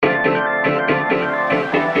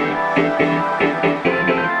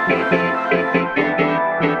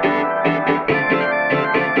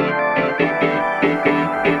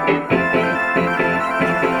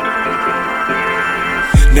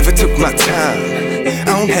took my time,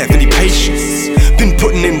 I don't have any patience. Been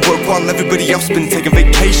putting in work while everybody else been taking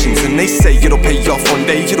vacations. And they say it'll pay off one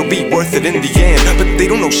day, it'll be worth it in the end. But they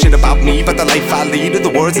don't know shit about me, about the life I lead, or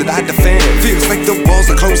the words that I defend. Feels like the walls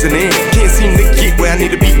are closing in, can't seem to get where I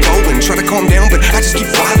need to be going. Try to calm down, but I just keep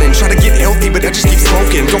wildin'. Try to get healthy, but I just keep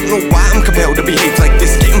smoking. Don't know why I'm compelled to behave like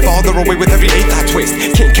this, getting farther away with every eighth I twist.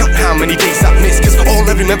 Can't count how many days I've missed, cause all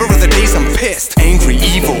I remember are the days I'm pissed. Angry,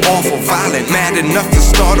 evil, awful, violent, mad enough to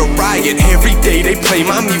start a riot. Every day they play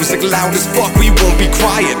my music loud as fuck, we won't be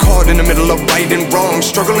quiet. Caught in the middle of right and wrong,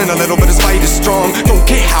 struggling a little but this fight is strong. Don't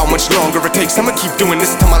care how much longer it takes, I'ma keep doing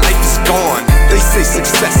this till my life is gone. They say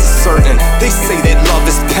success is certain, they say that love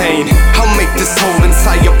is pain. I'll make this whole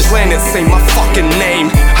entire planet say my fucking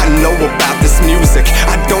name. I know about this music,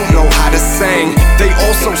 I don't know how to sing. They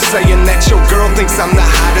also saying that your girl thinks I'm the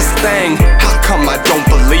hottest thing. How come I don't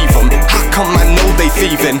believe them? How come I know they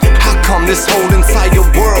thieving? How come this whole entire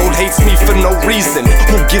world hates me for no reason?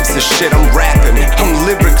 Who gives a shit? I'm rapping, I'm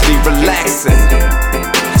lyrically relaxing.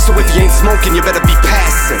 So if you ain't smoking, you better be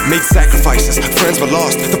passing. Made sacrifices, friends were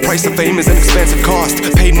lost. The price of fame is an expensive cost.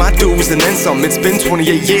 Paid my dues and then some. It's been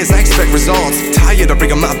 28 years, I expect results. Tired of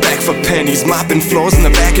bringing my back for pennies, mopping floors in the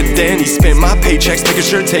back of Denny's. Spend my paychecks making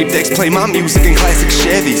sure tape decks play my music in classic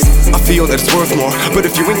Chevys. I feel that it's worth more, but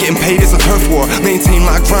if you ain't getting paid, it's a turf war. Maintain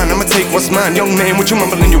my grind, I'ma take what's mine. Young man, what you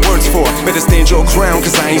mumbling your words for? Better stand your ground,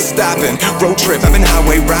 cause I ain't stopping. Road trip, I've been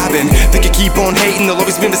highway robbing. They can keep on hating, they'll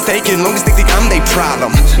always be mistaken. Long as they think I'm their problem.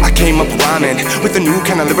 I came up rhyming with a new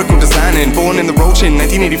kind of lyrical designing. Born in the Roach in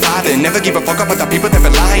 1985 and never gave a fuck about the people that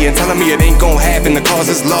been lying, telling me it ain't gon' happen, the cause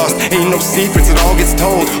is lost. Ain't no secrets, it all gets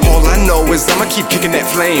told. All I know is I'ma keep kicking that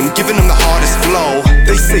flame, giving them the hardest flow.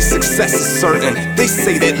 They say success is certain, they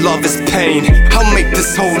say that love is pain. I'll make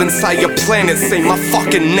this whole entire planet say my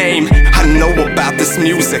fucking name. I know about this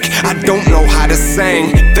music, I don't know how to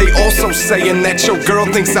sing. They also saying that your girl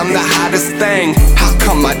thinks I'm the hottest thing. How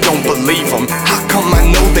come I don't believe them? How come I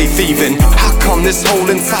know they thieving? How come this whole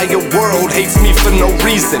entire world hates me for no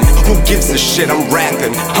reason? Who gives a shit? I'm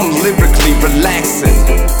rapping, I'm lyrically relaxing.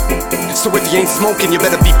 So if you ain't smoking, you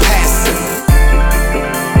better be passing.